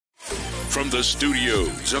From the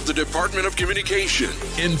studios of the Department of Communication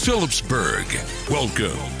in Phillipsburg,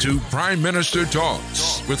 welcome to Prime Minister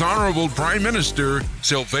Talks with Honorable Prime Minister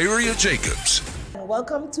Silveria Jacobs.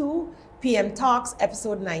 Welcome to PM Talks,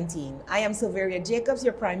 episode 19. I am Silveria Jacobs,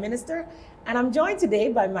 your Prime Minister, and I'm joined today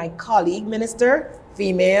by my colleague, Minister,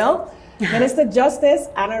 female, Minister Justice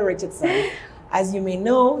Anna Richardson. As you may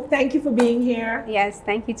know, thank you for being here. Yes,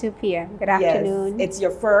 thank you too, Pia. Good afternoon. Yes, it's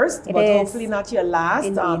your first, but hopefully not your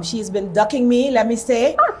last. She's been ducking me, let me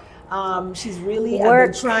say. She's really,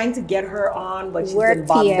 I've been trying to get her on, but she's been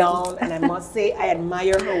bogged down. And I must say, I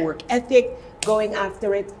admire her work ethic, going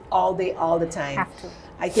after it all day, all the time. Have to.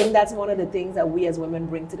 I think that's one of the things that we as women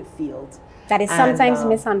bring to the field. That is sometimes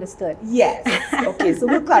misunderstood. Yes. Okay, so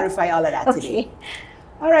we'll clarify all of that today.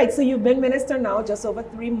 All right, so you've been minister now just over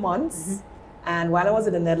 3 months. And while I was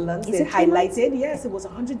in the Netherlands, they highlighted, yes, it was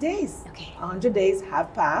 100 days. Okay. 100 days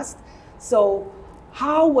have passed. So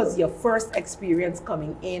how was your first experience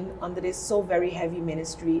coming in under this so very heavy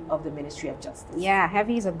ministry of the Ministry of Justice? Yeah,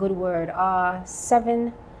 heavy is a good word.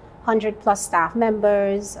 700 plus staff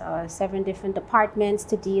members, 7 different departments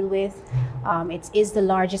to deal with. It is the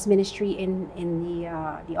largest ministry in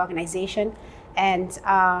the organization. And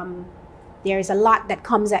there is a lot that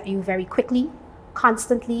comes at you very quickly,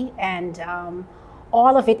 constantly, and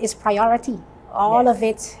all of it is priority. All of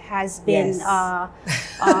it has been,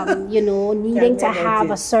 needing to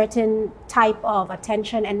have a certain type of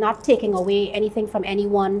attention and not taking away anything from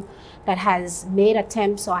anyone that has made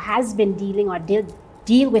attempts or has been dealing or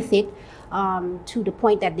deal with it to the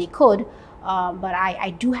point that they could. But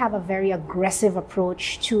I do have a very aggressive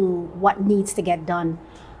approach to what needs to get done.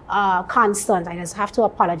 Constant. I just have to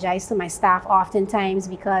apologize to my staff oftentimes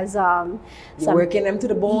because you're working them to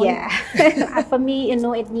the bone. Yeah, for me,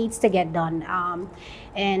 it needs to get done,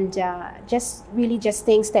 and just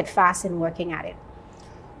staying steadfast in working at it.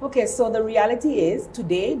 Okay, so the reality is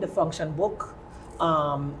today the function book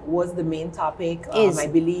was the main topic. I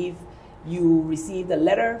believe you received a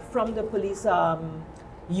letter from the police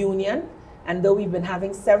union. And though we've been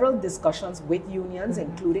having several discussions with unions,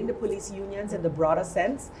 including the police unions in the broader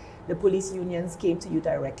sense, the police unions came to you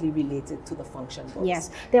directly related to the function books. Yes.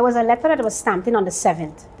 There was a letter that was stamped in on the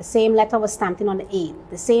 7th. The same letter was stamped in on the 8th.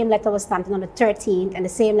 The same letter was stamped in on the 13th. And the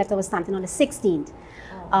same letter was stamped in on the 16th.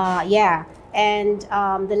 Yeah. And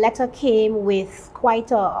the letter came with quite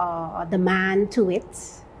a demand to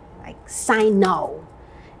it, like sign now.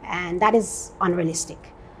 And that is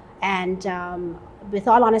unrealistic. And with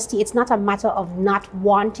all honesty, it's not a matter of not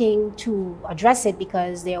wanting to address it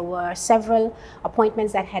because there were several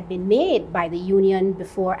appointments that had been made by the union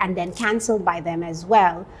before and then canceled by them as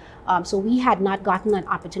well. So we had not gotten an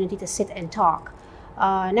opportunity to sit and talk.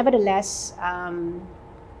 Nevertheless,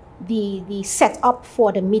 the setup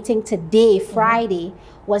for the meeting today, Friday,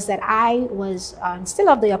 was that I was still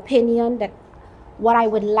of the opinion that what I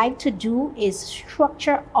would like to do is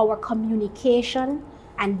structure our communication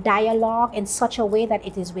and dialogue in such a way that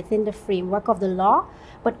it is within the framework of the law,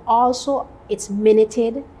 but also it's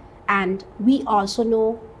minuted, and we also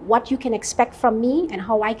know what you can expect from me and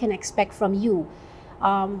how I can expect from you.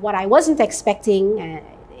 What I wasn't expecting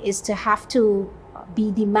is to have to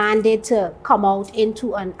be demanded to come out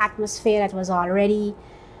into an atmosphere that was already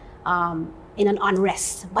in an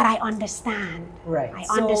unrest, but I understand. Right. I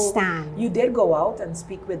understand. You did go out and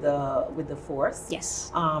speak with the force.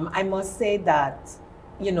 Yes. I must say that,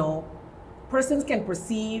 persons can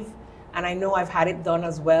perceive, and I know I've had it done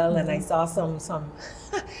as well, and I saw some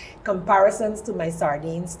comparisons to my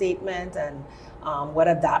sardine statement and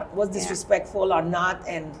whether that was disrespectful or not.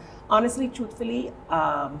 And honestly, truthfully,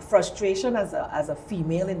 frustration as a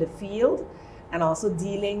female in the field, and also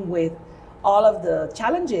dealing with all of the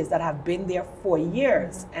challenges that have been there for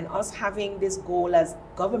years, and us having this goal as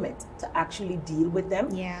government to actually deal with them.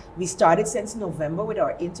 Yeah. We started since November with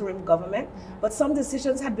our interim government, but some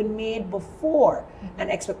decisions had been made before, and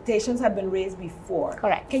expectations had been raised before.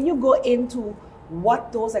 Correct. Can you go into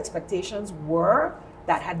what those expectations were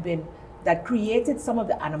that created some of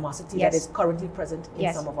the animosity that is currently present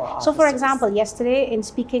in some of our officers? So, for example, yesterday in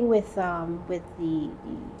speaking with the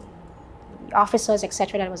officers,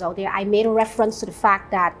 etc., that was out there, I made a reference to the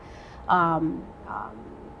fact that,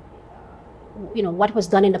 what was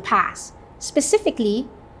done in the past. Specifically,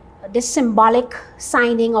 this symbolic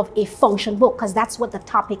signing of a function book, because that's what the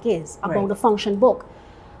topic is, about the function book.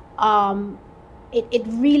 It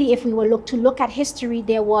really, if we were to look at history,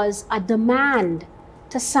 there was a demand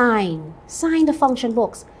to sign the function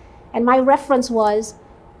books. And my reference was,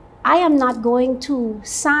 I am not going to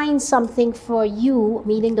sign something for you,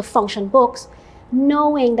 meaning the function books,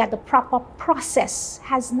 knowing that the proper process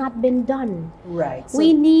has not been done. Right. So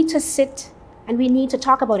we need to sit and we need to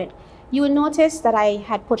talk about it. You will notice that I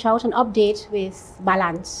had put out an update with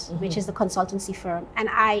Balance, which is the consultancy firm, and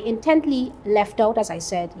I intently left out, as I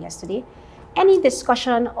said yesterday, any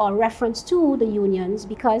discussion or reference to the unions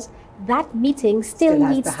because that meeting still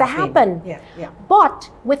needs to happen. Yeah, yeah.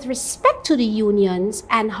 But with respect to the unions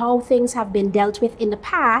and how things have been dealt with in the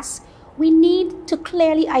past, we need to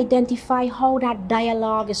clearly identify how that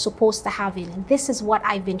dialogue is supposed to happen. And this is what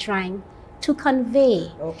I've been trying to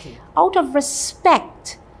convey. Okay. Out of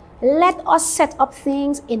respect, let us set up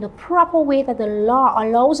things in the proper way that the law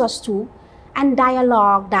allows us to and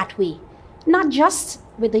dialogue that way. Not just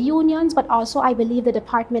with the unions, but also I believe the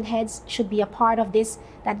department heads should be a part of this,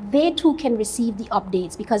 that they too can receive the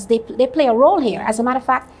updates because they play a role here. As a matter of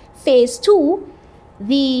fact, phase 2,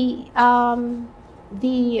 the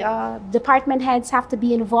department heads have to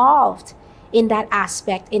be involved in that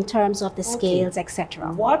aspect in terms of the scales,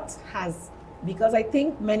 etc. What has, because I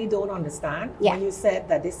think many don't understand, when you said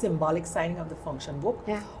that this symbolic signing of the function book,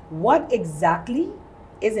 what exactly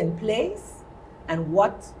is in place and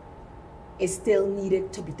what is still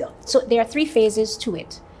needed to be done? So there are 3 phases to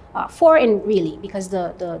it. 4 in really, because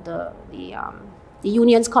the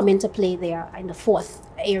unions come into play there in the 4th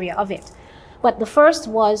area of it. But the first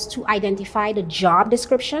was to identify the job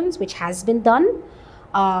descriptions, which has been done.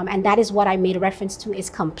 And that is what I made reference to is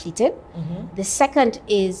completed. The second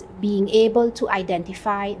is being able to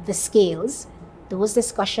identify the scales. Those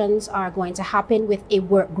discussions are going to happen with a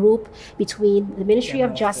work group between the Ministry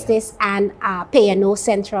of Justice and P&O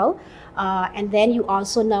Central. And then you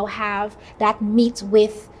also now have that meet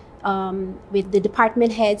with the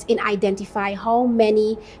department heads in identify how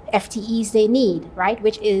many FTEs they need, right?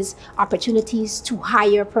 Which is opportunities to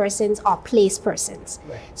hire persons or place persons.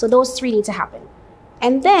 Right. So those 3 need to happen.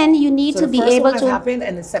 And then you need to be able to... the first one has happened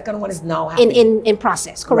and the second one is now happening. In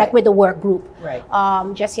process, correct, with the work group. Right.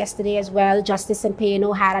 Just yesterday as well, Justice and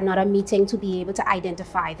P&O had another meeting to be able to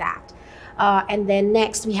identify that. And then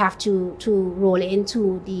next we have to roll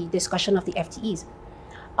into the discussion of the FTEs.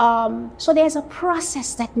 So there's a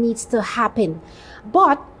process that needs to happen.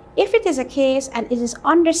 But if it is a case and it is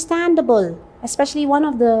understandable, especially one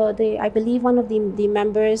of I believe one of the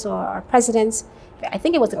members or presidents, I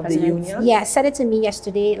think it was the president, said it to me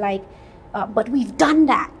yesterday, like, but we've done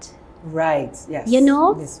that. Right, yes. You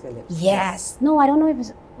know? Ms. Phillips. Yes. No, I don't know if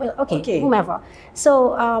it's, well, okay. Whomever.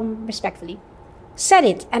 So, respectfully, said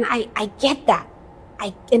it, and I get that.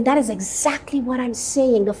 And that is exactly what I'm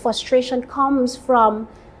saying. The frustration comes from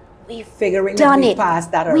we've done it.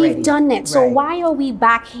 Past that already. We've done it. So why are we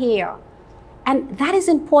back here? And that is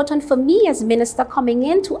important for me as minister coming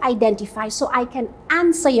in to identify so I can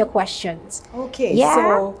answer your questions. Okay,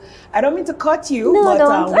 so I don't mean to cut you,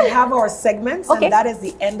 but we have our segments, and that is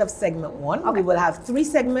the end of segment 1. Okay. We will have 3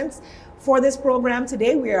 segments for this program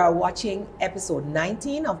today. We are watching episode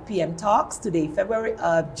 19 of PM Talks today,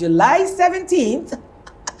 July 17th.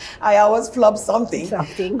 I always flub something.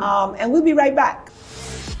 And we'll be right back.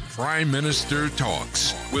 Prime Minister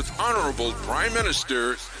Talks with Honorable Prime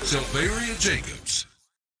Minister Sylveria Jacobs.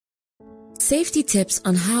 Safety tips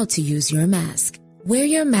on how to use your mask. Wear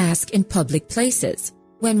your mask in public places.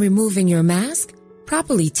 When removing your mask,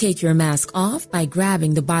 properly take your mask off by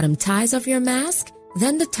grabbing the bottom ties of your mask,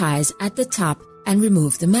 then the ties at the top, and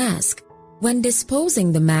remove the mask. When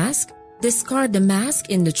disposing the mask, discard the mask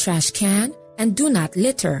in the trash can and do not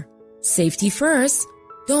litter. Safety first.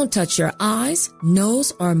 Don't touch your eyes,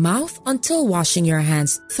 nose, or mouth until washing your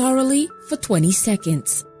hands thoroughly for 20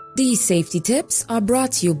 seconds. These safety tips are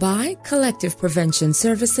brought to you by Collective Prevention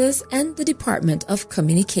Services and the Department of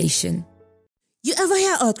Communication. You ever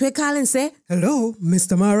hear Earthquake call and say, "Hello,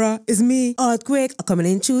 Mr. Mara, it's me. Earthquake are coming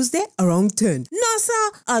in Tuesday around 10. No,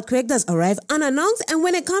 sir. Earthquake does arrive unannounced, and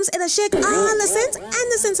when it comes, it'll shake all the sense and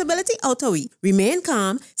the sensibility out of we. Remain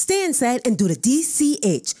calm, stay inside, and do the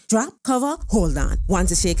DCH. Drop, cover, hold on. Once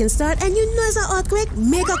the shaking start and you know it's an earthquake,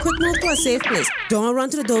 make a quick move to a safe place. Don't run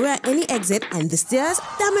to the doorway or any exit, and the stairs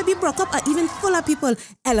that may be broke up or even full of people.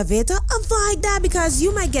 Elevator, avoid that because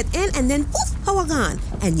you might get in and then poof, power gone,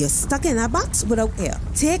 and you're stuck in a box without air.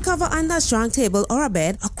 Take cover under a strong table or a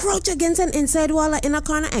bed, or crouch against an inside wall or in a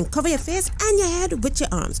corner and cover your face and your head with your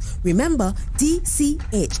arms. Remember,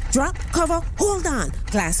 DCH. Drop, cover, hold on.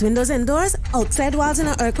 Glass windows and doors, outside walls in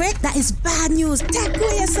an earthquake, that is bad news. Take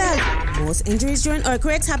care of yourself. Most injuries during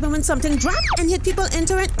earthquakes happen when something drops and hit people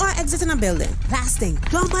entering or exiting a building. Last thing,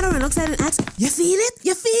 don't bother run outside and ask, "You feel it?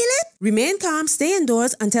 You feel it?" Remain calm, stay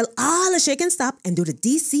indoors until all the shaking stop and do the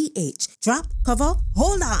DCH. Drop, cover,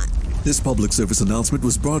 hold on. This public service announcement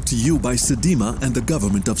was brought to you by Sedema and the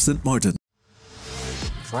government of St. Martin.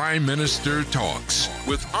 Prime Minister Talks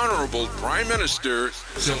with Honorable Prime Minister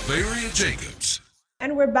Silveria Jacobs.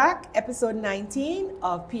 And we're back, episode 19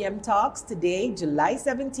 of PM Talks today, July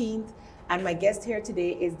 17th. And my guest here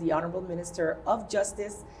today is the Honorable Minister of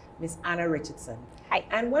Justice, Ms. Anna Richardson. Hi.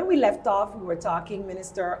 And when we left off, we were talking,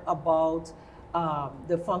 Minister, about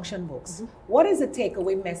the function books. What is the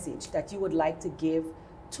takeaway message that you would like to give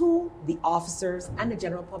to the officers and the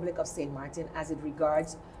general public of St. Martin as it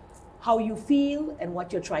regards how you feel and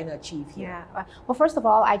what you're trying to achieve here? Yeah. Well, first of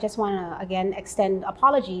all, I just want to, again, extend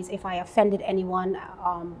apologies if I offended anyone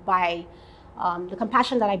by the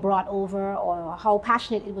compassion that I brought over or how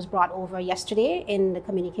passionate it was brought over yesterday in the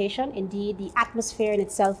communication. Indeed, the atmosphere in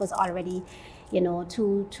itself was already,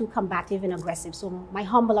 too combative and aggressive. So my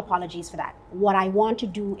humble apologies for that. What I want to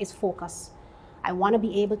do is focus. I want to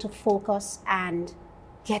be able to focus and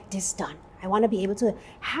get this done. I want to be able to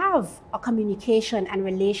have a communication and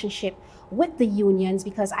relationship with the unions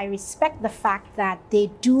because I respect the fact that they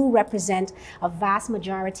do represent a vast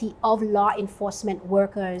majority of law enforcement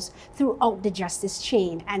workers throughout the justice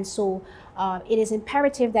chain. And so it is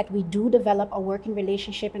imperative that we do develop a working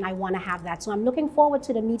relationship, and I want to have that. So I'm looking forward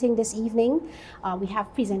to the meeting this evening. We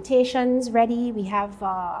have presentations ready. We have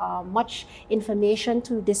much information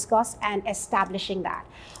to discuss and establishing that.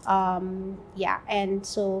 And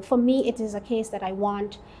so for me, it is a case that I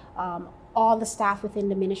want all the staff within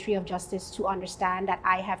the Ministry of Justice to understand that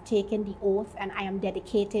I have taken the oath and I am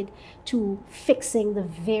dedicated to fixing the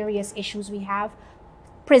various issues we have.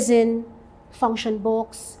 Prison, function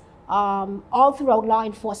books, all throughout law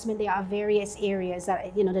enforcement, there are various areas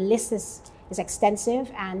that, the list is extensive,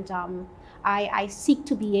 and I seek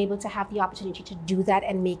to be able to have the opportunity to do that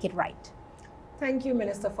and make it right. Thank you,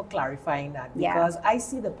 Minister, for clarifying that, because I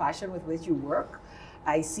see the passion with which you work.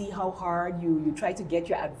 I see how hard you try to get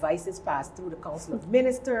your advices passed through the Council of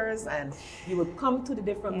Ministers, and you will come to the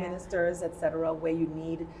different ministers, etc., where you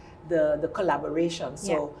need the collaboration.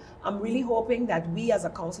 So I'm really hoping that we as a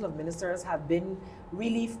Council of Ministers have been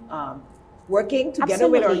really working together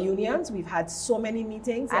with our unions. We've had so many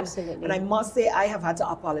meetings. And I must say I have had to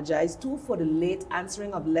apologize too for the late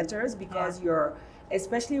answering of letters, because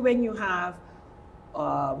especially when you have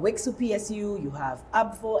WICSU PSU, you have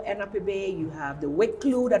ABFO, NAPB, you have the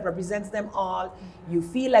WICLU that represents them all. You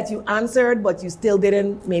feel that you answered, but you still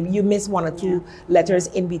didn't. Maybe you missed one or two letters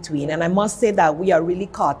in between. And I must say that we are really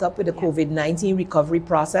caught up with the COVID-19 recovery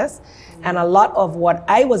process. And a lot of what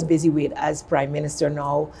I was busy with as Prime Minister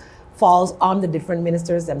now falls on the different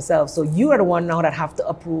ministers themselves. So you are the one now that have to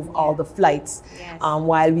approve all the flights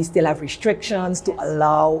while we still have restrictions to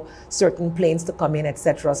allow certain planes to come in,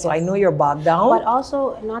 etc. So I know you're bogged down. But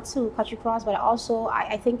also, not to cut you cross, but also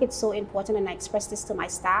I think it's so important, and I express this to my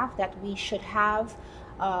staff, that we should have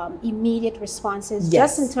immediate responses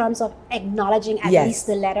just in terms of acknowledging at least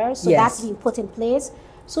the letter. So that's being put in place.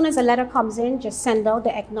 As soon as a letter comes in, just send out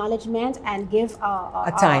the acknowledgement and give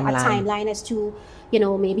a timeline as to,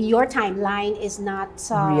 maybe your timeline is not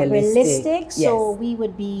realistic. So we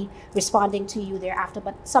would be responding to you thereafter,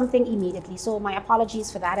 but something immediately. So my apologies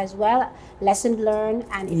for that as well. Lesson learned,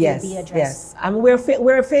 and it will be addressed. And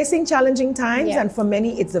we're facing challenging times, and for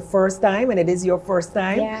many it's the first time, and it is your first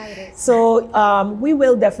time. Yeah, it is. So we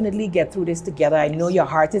will definitely get through this together. I know your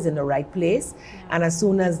heart is in the right place, and as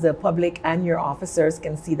soon as the public and your officers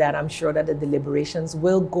can see that, I'm sure that the deliberations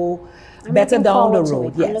will go better down the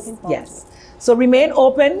road. Yes. So remain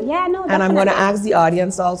open. And I'm going to ask the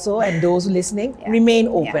audience also, and those listening, remain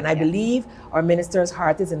open. I believe our minister's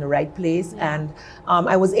heart is in the right place. And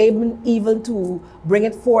I was able even to bring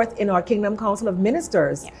it forth in our Kingdom Council of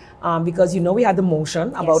Ministers because, we had the motion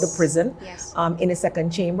about the prison in the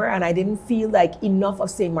second chamber, and I didn't feel like enough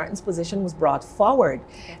of St. Martin's position was brought forward.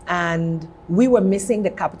 And we were missing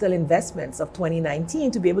the capital investments of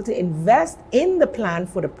 2019 to be able to invest in the plan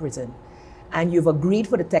for the prison. And you've agreed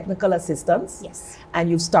for the technical assistance. And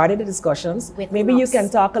you've started the discussions. Maybe you can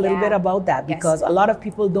talk a little bit about that, because a lot of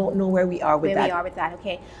people don't know where we are with that.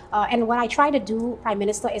 Okay. And what I try to do, Prime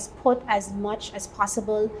Minister, is put as much as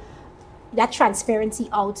possible that transparency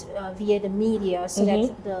out via the media, so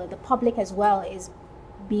that the public as well is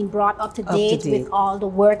being brought up to date with all the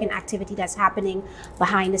work and activity that's happening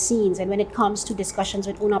behind the scenes. And when it comes to discussions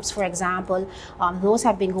with UNOPS, for example, those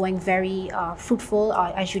have been going very fruitful.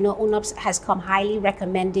 As you know, UNOPS has come highly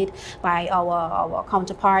recommended by our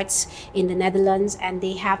counterparts in the Netherlands, and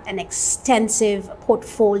they have an extensive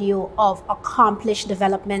portfolio of accomplished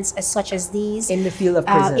developments such as these. In the field of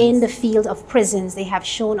prisons. In the field of prisons. They have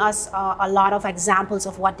shown us a lot of examples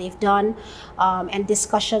of what they've done, and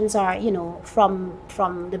discussions are,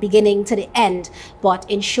 from from the beginning to the end, but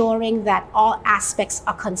ensuring that all aspects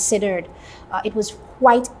are considered. It was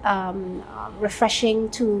quite refreshing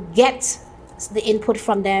to get the input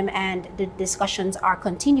from them, and the discussions are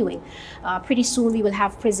continuing. Pretty soon we will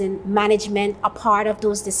have prison management a part of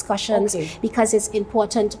those discussions, because it's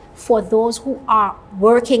important for those who are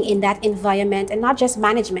working in that environment, and not just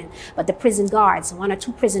management, but the prison guards, 1 or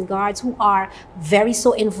 2 prison guards who are very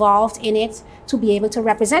so involved in it, to be able to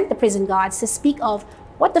represent the prison guards, to speak of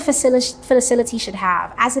what the facility should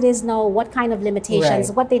have. As it is now, what kind of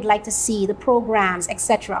limitations, what they'd like to see, the programs,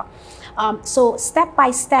 etc. So step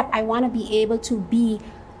by step, I want to be able to be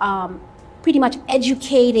pretty much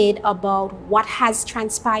educated about what has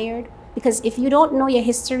transpired. Because if you don't know your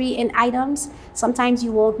history in items, sometimes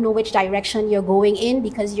you won't know which direction you're going in,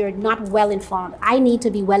 because you're not well informed. I need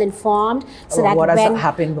to be well informed so that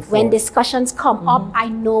when discussions come up, I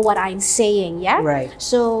know what I'm saying. Yeah. Right.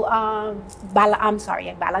 So I'm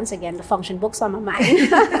sorry, balance again. The function books on my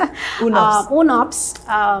mind. UNOPS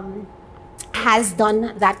has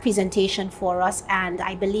done that presentation for us, and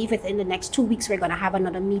I believe within the next 2 weeks we're going to have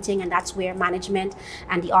another meeting, and that's where management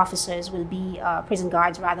and the officers will be, prison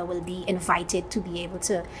guards rather, will be invited to be able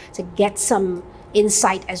to get some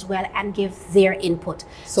insight as well and give their input.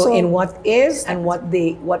 So in what is and what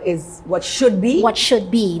should be? What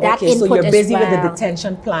should be. That so input you're busy as well. with the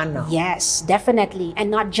detention plan now? Yes, definitely.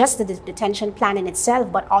 And not just the detention plan in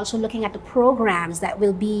itself, but also looking at the programs that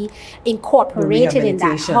will be incorporated in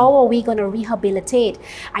that. How are we going to rehabilitate?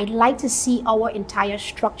 I'd like to see our entire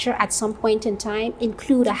structure at some point in time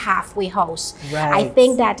include a halfway house. Right. I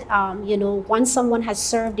think that, once someone has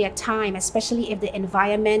served their time, especially if the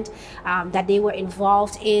environment that they were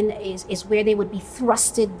involved in is where they would be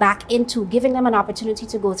thrusted back into, giving them an opportunity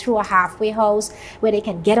to go through a halfway house where they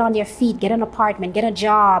can get on their feet, get an apartment, get a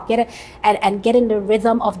job, and get in the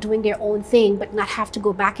rhythm of doing their own thing, but not have to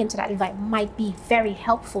go back into that environment, might be very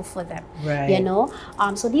helpful for them. Right.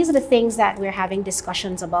 So these are the things that we're having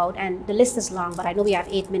discussions about, and the list is long, but I know we have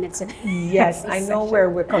 8 minutes in Yes, I know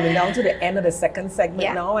we're coming down to the end of the second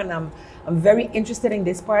segment now, and I'm very interested in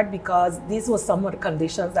this part, because these were some of the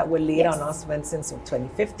conditions that were laid on us since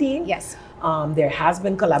 2015. Yes. There has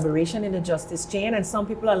been collaboration in the justice chain, and some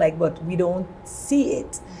people are like, but we don't see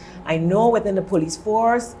it. I know within the police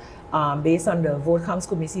force, based on the Vote-Counts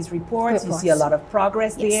Committee's reports, you see a lot of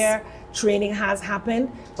progress there. Training has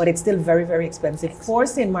happened, but it's still very, very expensive for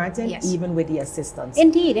St. Martin, even with the assistance.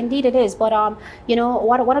 Indeed it is. But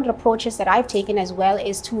one of the approaches that I've taken as well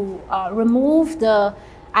is to remove the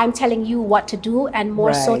I'm telling you what to do, and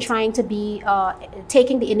more so trying to be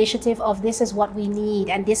taking the initiative of this is what we need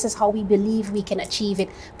and this is how we believe we can achieve it,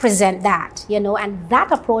 present that, and that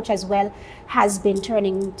approach as well has been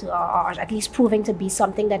turning to, or at least proving to be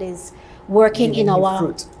something that is working in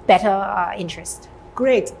our better interest.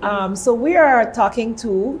 Great. So we are talking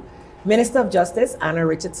to Minister of Justice, Anna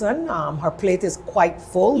Richardson. Her plate is quite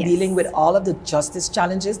full, dealing with all of the justice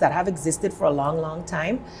challenges that have existed for a long, long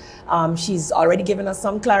time. She's already given us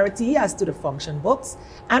some clarity as to the function books,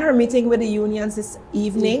 and her meeting with the unions this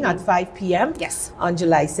evening at 5 p.m. On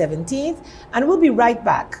July 17th. And we'll be right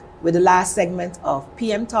back with the last segment of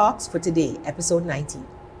PM Talks for today, episode 19.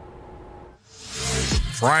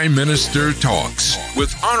 Prime Minister Talks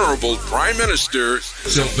with Honorable Prime Minister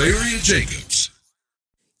Sylveria Jacobs.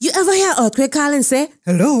 You ever hear Earthquake call and say,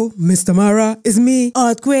 "Hello, Mr. Mara, it's me,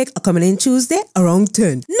 Earthquake, coming in Tuesday around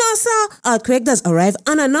 10. No, sir, Earthquake does arrive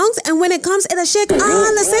unannounced, and when it comes, it'll shake all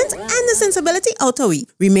the sense and the sensibility out of we.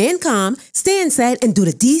 Remain calm, stay inside, and do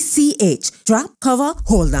the DCH. Drop, cover,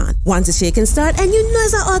 hold on. Once the shaking start and you know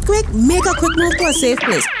it's an earthquake, make a quick move to a safe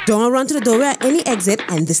place. Don't run to the doorway or any exit,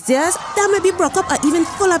 and the stairs that may be broke up or even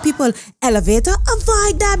full of people. Elevator,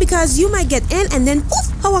 avoid that, because you might get in and then poof,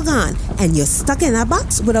 power gone, and you're stuck in a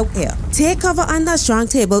box without air. Take cover under a strong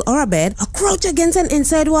table or a bed, or crouch against an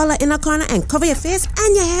inside wall or in a corner and cover your face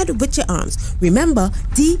and your head with your arms. Remember,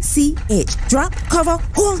 DCH. Drop, cover,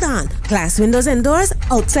 hold on. Glass windows and doors,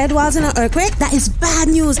 outside walls in an earthquake, that is bad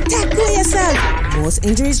news. Take care of yourself. Most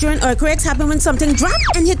injuries during earthquakes happen when something drops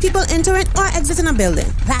and hit people entering or exiting a building.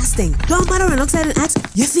 Last thing, don't bother run outside and ask,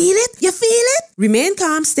 "You feel it? You feel it?" Remain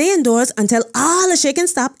calm, stay indoors until all the shaking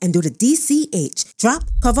stop, and do the DCH. Drop,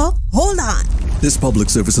 cover, hold on. This public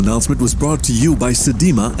service announcement was brought to you by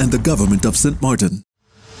Sedema and the government of St. Martin.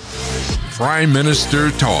 Prime Minister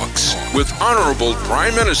Talks with Honorable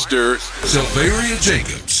Prime Minister Sylveria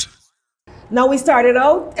Jacobs. Now we started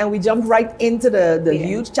out and we jumped right into the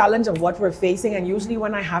huge challenge of what we're facing. And usually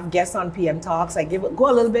when I have guests on PM Talks, I go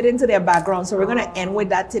a little bit into their background. So we're going to end with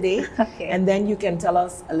that today. Okay. And then you can tell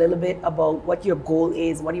us a little bit about what your goal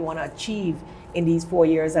is, what you want to achieve in these 4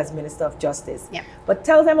 years as Minister of Justice. Yeah. But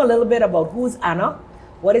tell them a little bit about who's Anna.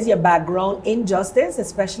 What is your background in justice,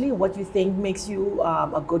 especially what you think makes you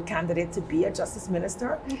a good candidate to be a justice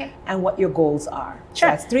minister, and what your goals are. Sure.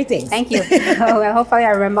 That's 3 things. Thank you. Well, hopefully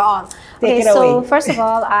I remember all. Take it so away. first of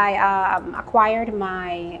all, I acquired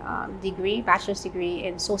my bachelor's degree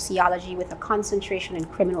in sociology with a concentration in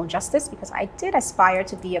criminal justice because I did aspire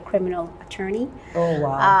to be a criminal attorney. Oh,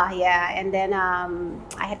 wow. Yeah, and then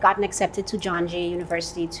I had gotten accepted to John Jay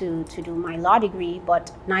University to do my law degree,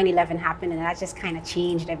 but 9/11 happened and that just kind of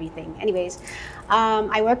changed everything. Anyways,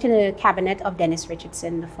 I worked in the cabinet of Dennis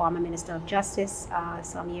Richardson, the former Minister of Justice,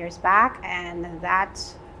 some years back, and that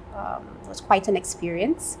was quite an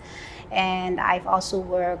experience. And I've also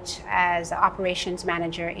worked as an operations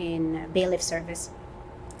manager in bailiff service.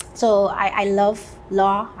 So I love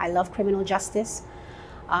law, I love criminal justice.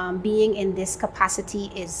 Being in this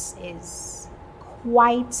capacity is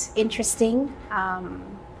quite interesting,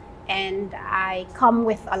 and I come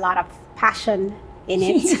with a lot of passion in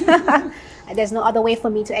it. There's no other way for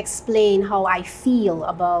me to explain how I feel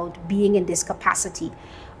about being in this capacity.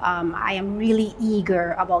 I am really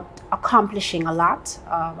eager about accomplishing a lot.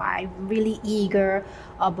 I'm really eager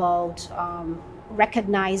about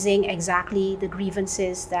recognizing exactly the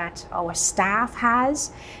grievances that our staff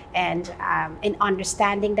has, and in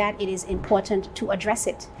understanding that it is important to address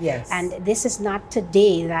it. Yes. And this is not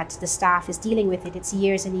today that the staff is dealing with it, it's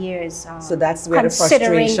years and years. So that's where the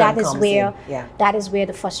considering frustration that is comes where in. Yeah. that is where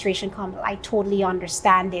the frustration comes. I totally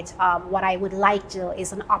understand it. What I would like to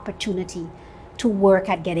is an opportunity to work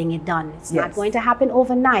at getting it done. It's not going to happen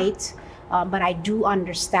overnight, but I do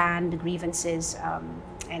understand the grievances,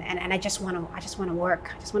 and I just want to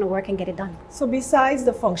work. I just want to work and get it done. So besides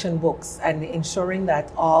the function books and ensuring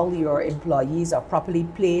that all your employees are properly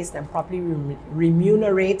placed and properly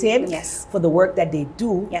remunerated for the work that they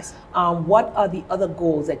do, what are the other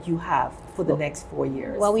goals that you have for the next 4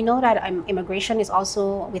 years? Well, we know that immigration is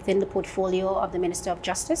also within the portfolio of the Minister of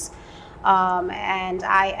Justice. And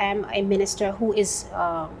I am a minister who is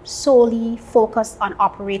solely focused on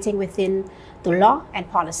operating within the law and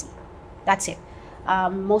policy. That's it.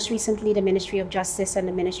 Most recently, the Ministry of Justice and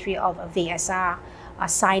the Ministry of VSR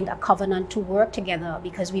signed a covenant to work together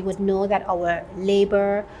because we would know that our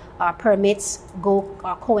labor permits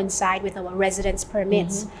coincide with our residence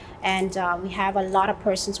permits. And we have a lot of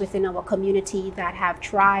persons within our community that have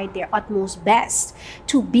tried their utmost best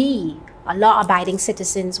to be law-abiding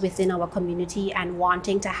citizens within our community and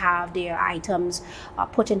wanting to have their items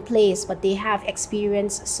put in place, but they have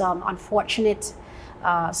experienced some unfortunate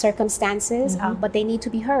circumstances, but they need to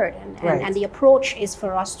be heard. And the approach is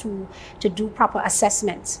for us to do proper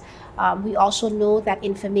assessments. We also know that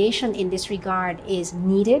information in this regard is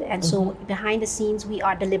needed, and so behind the scenes we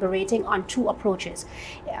are deliberating on 2 approaches.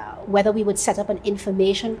 Whether we would set up an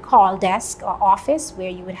information call desk or office where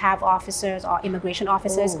you would have officers or immigration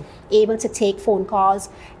officers able to take phone calls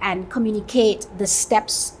and communicate the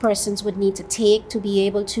steps persons would need to take to be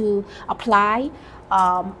able to apply.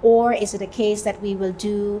 Or is it a case that we will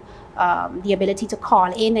do the ability to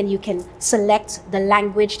call in and you can select the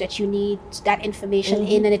language that you need that information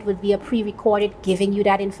in, and it would be a pre-recorded giving you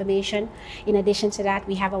that information. In addition to that,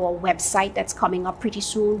 we have our website that's coming up pretty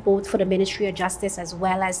soon, both for the Ministry of Justice as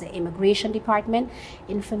well as the Immigration Department.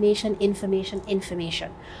 Information.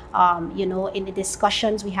 You know, in the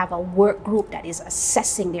discussions, we have a work group that is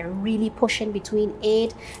assessing. They're really pushing between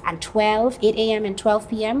 8 a.m. and 12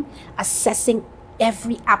 p.m., assessing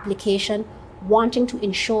every application, wanting to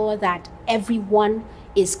ensure that everyone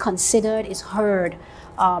is considered, is heard.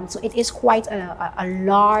 So it is quite a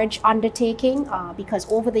large undertaking because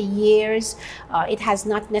over the years, it has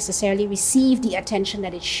not necessarily received the attention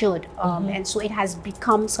that it should. And so it has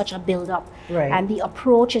become such a build-up. And the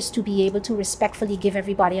approach is to be able to respectfully give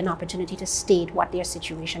everybody an opportunity to state what their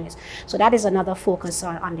situation is. So that is another focus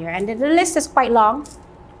on there. And the list is quite long.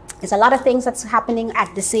 There's a lot of things that's happening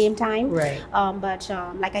at the same time. But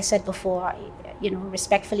like I said before, you know,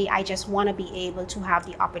 respectfully, I just want to be able to have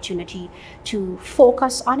the opportunity to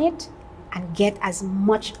focus on it and get as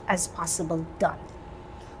much as possible done.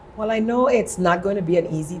 Well, I know it's not going to be an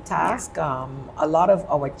easy task. A lot of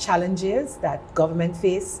our challenges that government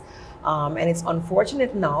face, and it's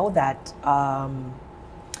unfortunate now that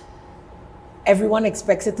everyone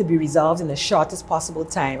expects it to be resolved in the shortest possible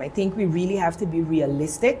time. I think we really have to be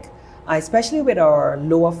realistic, especially with our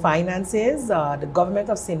lower finances. The government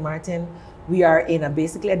of St. Martin We are in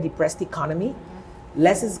basically a depressed economy.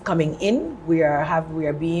 Less is coming in. We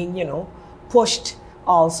are being, you know, pushed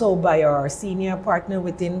also by our senior partner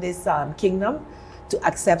within this kingdom to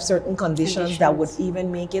accept certain conditions that would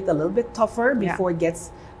even make it a little bit tougher before it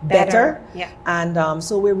gets better. And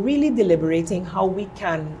so we're really deliberating how we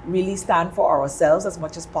can really stand for ourselves as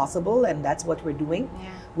much as possible, and that's what we're doing.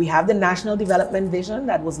 We have the National Development Vision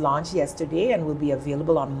that was launched yesterday and will be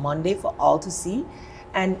available on Monday for all to see.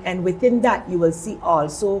 And within that, you will see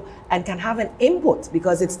also and can have an input,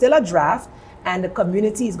 because it's still a draft, and the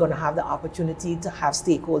community is going to have the opportunity to have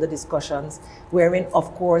stakeholder discussions wherein,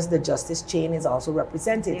 of course, the justice chain is also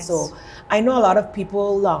represented. So I know a lot of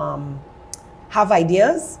people have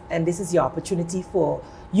ideas, and this is your opportunity for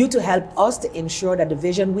you to help us to ensure that the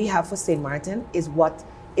vision we have for St. Martin is what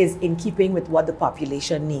is in keeping with what the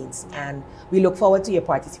population needs. And we look forward to your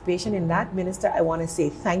participation in that. Minister, I want to say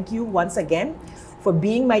thank you once again for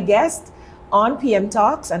being my guest on PM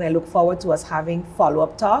Talks, and I look forward to us having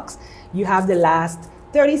follow-up talks. You have the last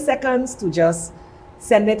 30 seconds to just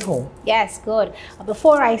send it home. Yes, good.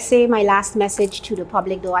 Before I say my last message to the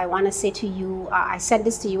public, though, I want to say to you, I said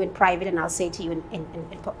this to you in private, and I'll say to you in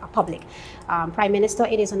public. Prime Minister,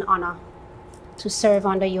 it is an honor to serve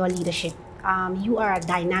under your leadership. You are a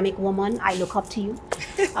dynamic woman. I look up to you.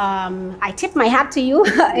 I tip my hat to you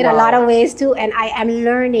in a lot of ways too, and I am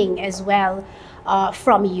learning as well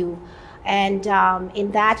from you. And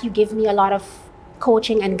in that, you give me a lot of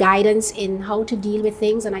coaching and guidance in how to deal with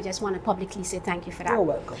things, and I just want to publicly say thank you for that. You're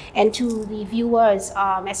welcome. And to the viewers,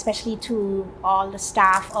 especially to all the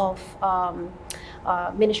staff of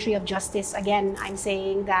Ministry of Justice, again, I'm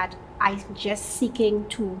saying that I'm just seeking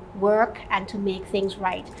to work and to make things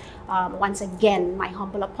right. Once again, my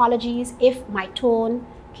humble apologies if my tone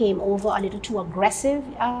came over a little too aggressive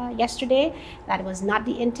yesterday. That was not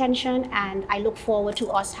the intention, and I look forward to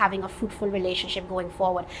us having a fruitful relationship going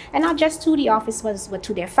forward. And not just to the officers, but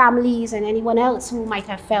to their families and anyone else who might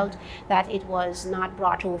have felt that it was not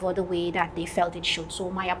brought over the way that they felt it should. So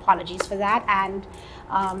my apologies for that, and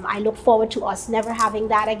I look forward to us never having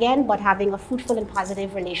that again, but having a fruitful and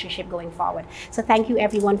positive relationship going forward. So thank you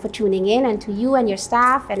everyone for tuning in, and to you and your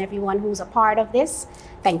staff and everyone who's a part of this,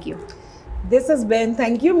 thank you. This has been,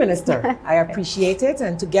 thank you, Minister. I appreciate it.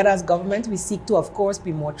 And together as government, we seek to, of course,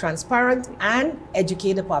 be more transparent and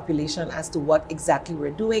educate the population as to what exactly we're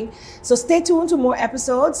doing. So stay tuned to more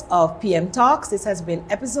episodes of PM Talks. This has been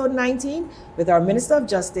episode 19 with our Minister of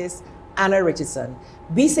Justice, Anna Richardson.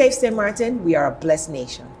 Be safe, St. Martin. We are a blessed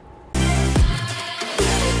nation.